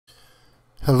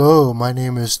Hello, my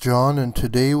name is John, and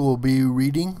today we'll be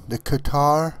reading the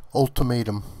Qatar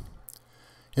Ultimatum.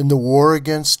 In the war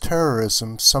against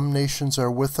terrorism, some nations are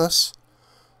with us,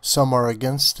 some are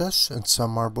against us, and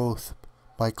some are both.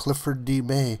 By Clifford D.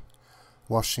 May,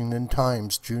 Washington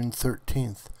Times, June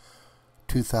 13th,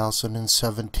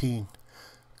 2017.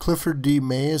 Clifford D.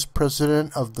 May is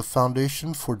president of the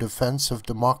Foundation for Defense of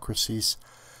Democracies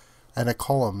and a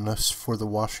columnist for the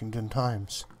Washington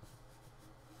Times.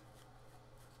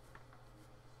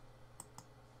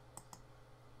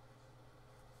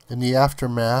 In the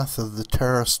aftermath of the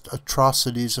terrorist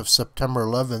atrocities of September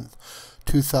 11,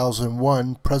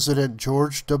 2001, President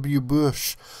George W.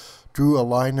 Bush drew a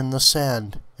line in the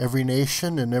sand. Every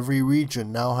nation and every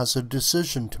region now has a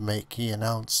decision to make, he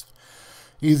announced.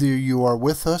 Either you are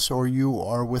with us or you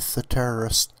are with the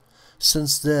terrorists.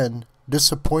 Since then,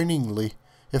 disappointingly,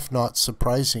 if not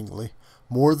surprisingly,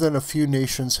 more than a few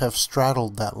nations have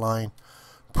straddled that line,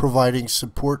 providing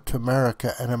support to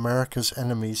America and America's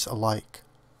enemies alike.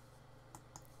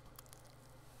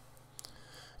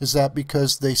 Is that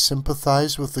because they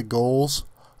sympathize with the goals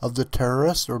of the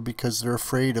terrorists, or because they're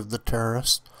afraid of the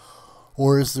terrorists?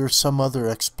 Or is there some other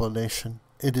explanation?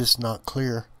 It is not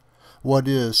clear. What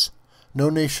is? No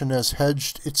nation has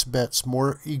hedged its bets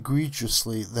more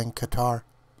egregiously than Qatar.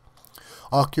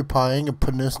 Occupying a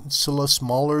peninsula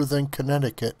smaller than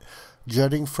Connecticut,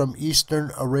 jutting from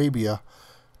eastern Arabia,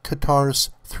 Qatar's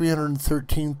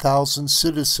 313,000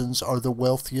 citizens are the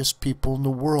wealthiest people in the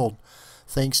world,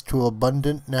 thanks to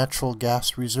abundant natural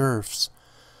gas reserves.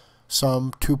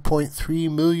 Some 2.3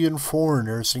 million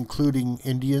foreigners, including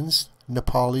Indians,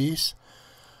 Nepalese,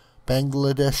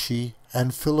 Bangladeshi,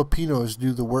 and Filipinos,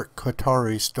 do the work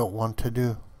Qataris don't want to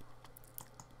do.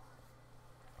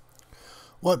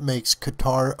 What makes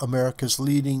Qatar America's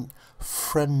leading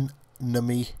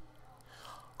frenemy?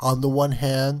 On the one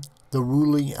hand, the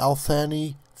ruling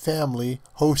Thani family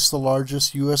hosts the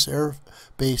largest U.S. air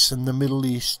base in the Middle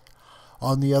East.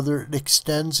 On the other, it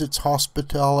extends its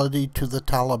hospitality to the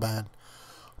Taliban,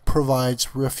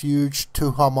 provides refuge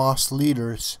to Hamas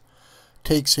leaders,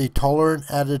 takes a tolerant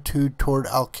attitude toward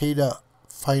Al-Qaeda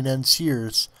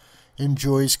financiers,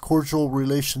 enjoys cordial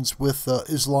relations with the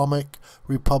Islamic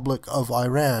Republic of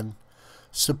Iran,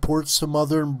 supports the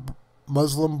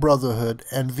Muslim Brotherhood,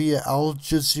 and via Al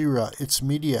Jazeera, its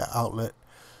media outlet,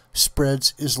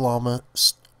 spreads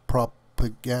Islamist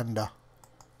propaganda.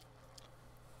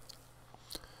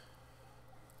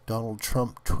 Donald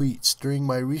Trump tweets, "During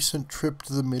my recent trip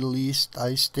to the Middle East,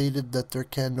 I stated that there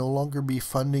can no longer be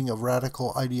funding of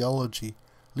radical ideology.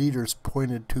 Leaders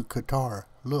pointed to Qatar.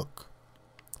 Look."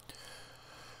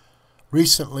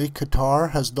 Recently,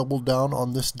 Qatar has doubled down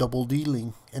on this double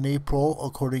dealing. In April,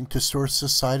 according to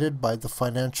sources cited by the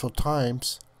Financial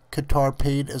Times, Qatar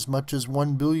paid as much as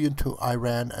 $1 billion to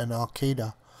Iran and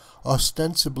Al-Qaeda,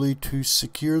 ostensibly to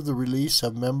secure the release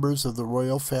of members of the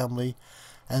royal family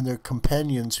and their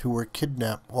companions who were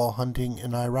kidnapped while hunting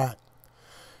in Iraq.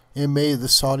 In May, the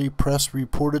Saudi press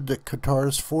reported that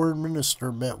Qatar's foreign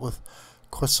minister met with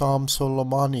Qasem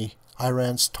Soleimani,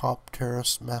 Iran's top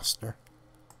terrorist master.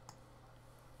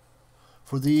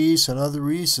 For these and other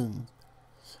reasons,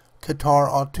 Qatar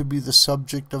ought to be the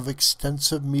subject of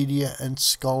extensive media and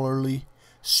scholarly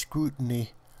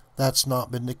scrutiny. That's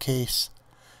not been the case.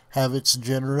 Have its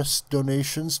generous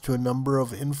donations to a number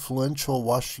of influential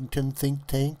Washington think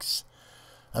tanks,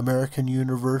 American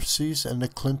universities, and the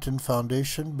Clinton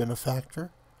Foundation been a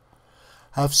factor?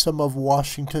 Have some of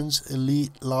Washington's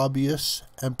elite lobbyists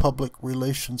and public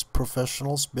relations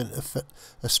professionals been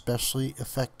especially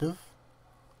effective?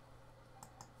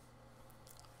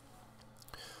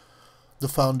 The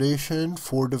Foundation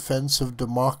for Defense of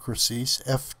Democracies,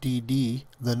 FDD,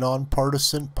 the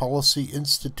nonpartisan policy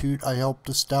institute I helped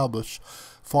establish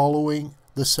following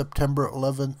the September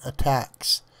 11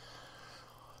 attacks,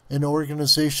 an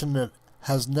organization that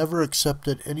has never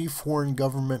accepted any foreign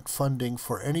government funding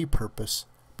for any purpose,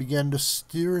 began to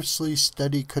seriously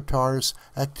study Qatar's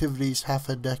activities half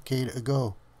a decade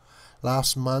ago.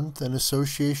 Last month, in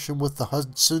association with the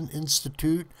Hudson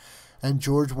Institute and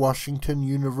George Washington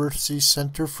University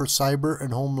Center for Cyber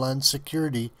and Homeland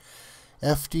Security,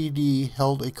 FDD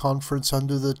held a conference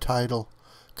under the title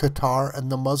Qatar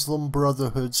and the Muslim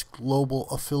Brotherhood's Global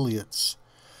Affiliates.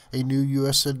 A new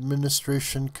U.S.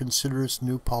 administration considers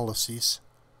new policies.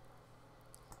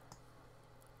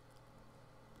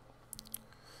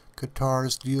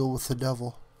 Qatar's deal with the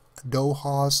devil.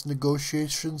 Doha's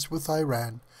negotiations with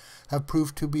Iran have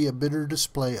proved to be a bitter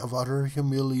display of utter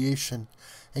humiliation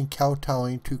and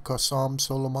kowtowing to Qasem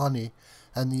Soleimani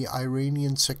and the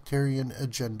Iranian sectarian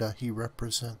agenda he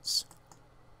represents.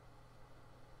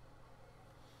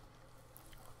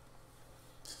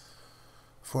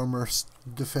 Former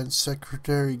Defense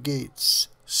Secretary Gates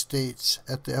states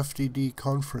at the FDD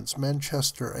conference,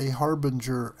 Manchester, a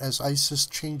harbinger as ISIS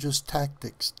changes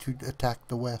tactics to attack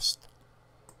the West.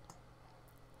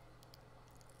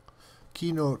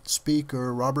 Keynote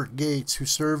speaker Robert Gates, who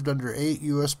served under 8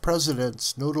 U.S.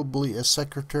 presidents, notably as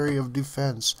Secretary of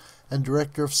Defense and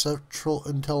Director of Central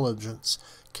Intelligence,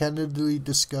 candidly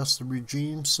discussed the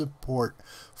regime's support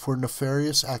for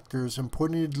nefarious actors and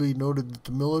pointedly noted that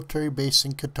the military base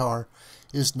in Qatar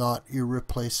is not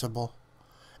irreplaceable.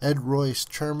 Ed Royce,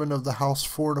 chairman of the House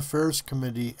Foreign Affairs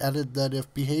Committee, added that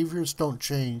if behaviors don't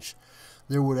change,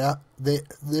 there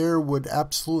would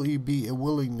absolutely be a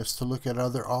willingness to look at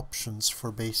other options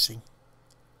for basing.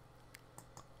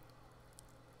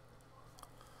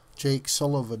 Jake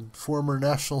Sullivan, former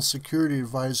National Security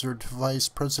Advisor to Vice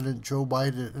President Joe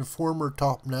Biden and former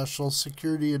top National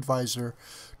Security Advisor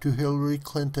to Hillary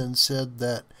Clinton, said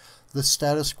that the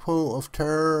status quo of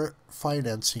terror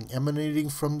financing emanating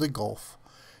from the Gulf,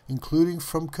 including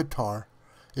from Qatar,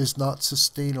 is not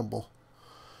sustainable.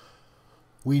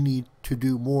 We need to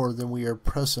do more than we are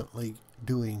presently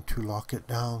doing to lock it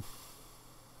down.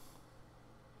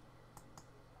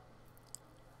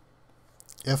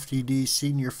 FDD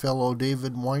senior fellow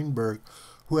David Weinberg,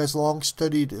 who has long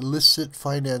studied illicit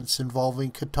finance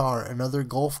involving Qatar and other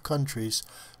Gulf countries,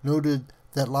 noted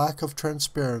that lack of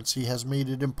transparency has made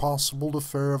it impossible to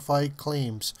verify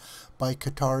claims by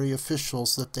Qatari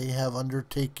officials that they have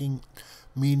undertaken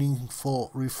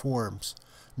meaningful reforms.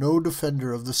 No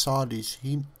defender of the Saudis,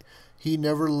 he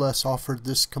nevertheless offered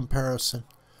this comparison.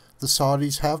 The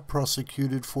Saudis have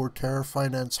prosecuted for terror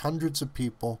finance hundreds of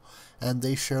people, and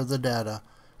they share the data,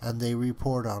 and they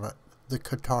report on it. The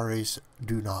Qataris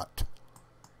do not.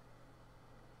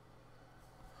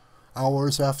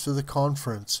 Hours after the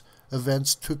conference,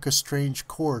 events took a strange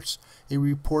course. A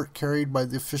report carried by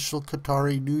the official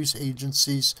Qatari news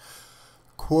agencies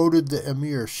quoted the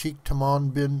Emir, Sheikh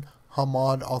Tamim bin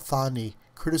Hamad Al Thani,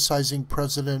 criticizing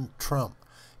President Trump,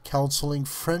 counseling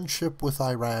friendship with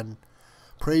Iran,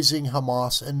 praising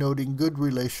Hamas, and noting good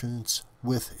relations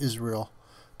with Israel.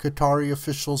 Qatari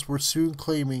officials were soon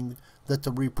claiming that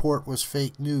the report was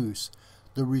fake news,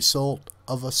 the result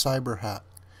of a cyber hack.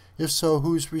 If so,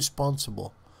 who's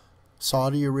responsible?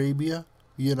 Saudi Arabia,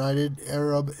 United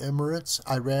Arab Emirates,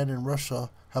 Iran, and Russia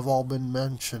have all been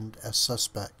mentioned as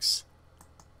suspects.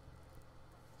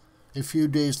 A few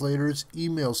days later,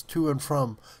 emails to and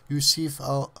from Yusuf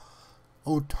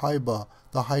al-Otaiba,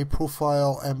 the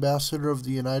high-profile ambassador of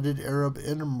the United Arab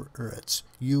Emirates,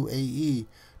 UAE,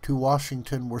 to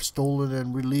Washington were stolen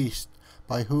and released.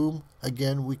 By whom?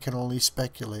 Again, we can only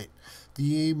speculate.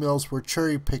 The emails were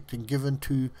cherry-picked and given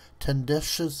to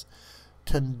tendentious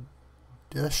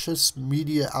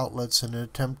media outlets in an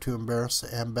attempt to embarrass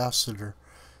the ambassador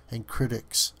and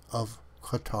critics of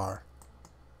Qatar.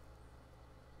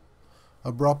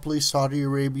 Abruptly, Saudi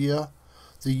Arabia,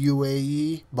 the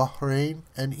UAE, Bahrain,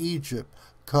 and Egypt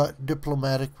cut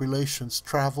diplomatic relations,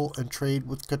 travel, and trade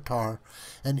with Qatar,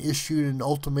 and issued an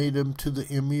ultimatum to the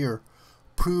Emir: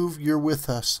 prove you're with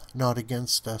us, not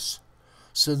against us.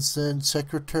 Since then,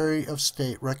 Secretary of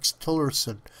State Rex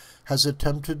Tillerson has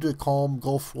attempted to calm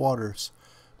Gulf waters.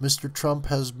 Mr. Trump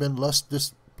has been less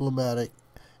diplomatic,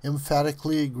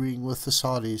 emphatically agreeing with the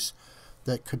Saudis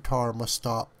that Qatar must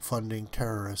stop funding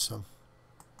terrorism.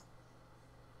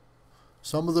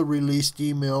 Some of the released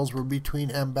emails were between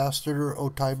Ambassador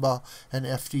Otaiba and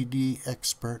FDD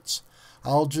experts.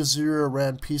 Al Jazeera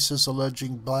ran pieces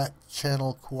alleging Black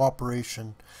Channel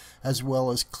cooperation, as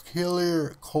well as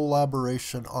clear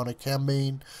collaboration on a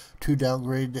campaign to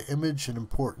downgrade the image and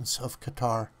importance of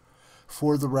Qatar.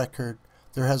 For the record,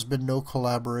 there has been no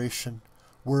collaboration.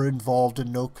 We're involved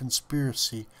in no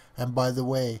conspiracy. And by the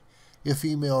way, if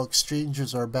email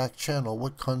exchanges are back channel,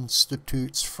 what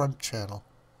constitutes front channel?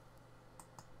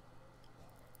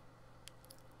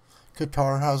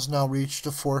 Qatar has now reached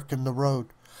a fork in the road.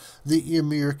 The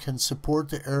Emir can support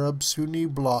the Arab Sunni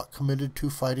bloc committed to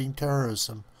fighting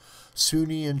terrorism,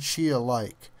 Sunni and Shia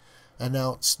alike,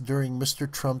 announced during Mr.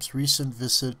 Trump's recent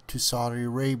visit to Saudi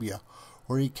Arabia,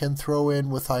 or he can throw in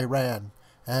with Iran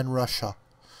and Russia,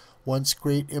 once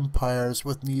great empires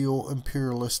with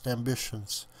neo-imperialist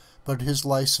ambitions, but his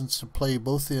license to play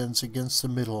both ends against the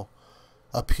middle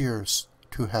appears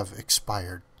to have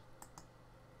expired.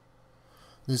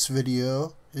 This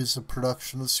video is a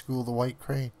production of the School of the White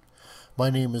Crane.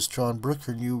 My name is John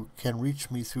Brooker, and you can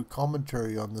reach me through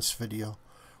commentary on this video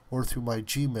or through my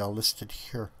Gmail listed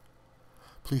here.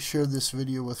 Please share this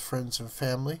video with friends and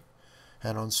family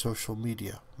and on social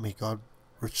media. May God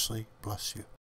richly bless you.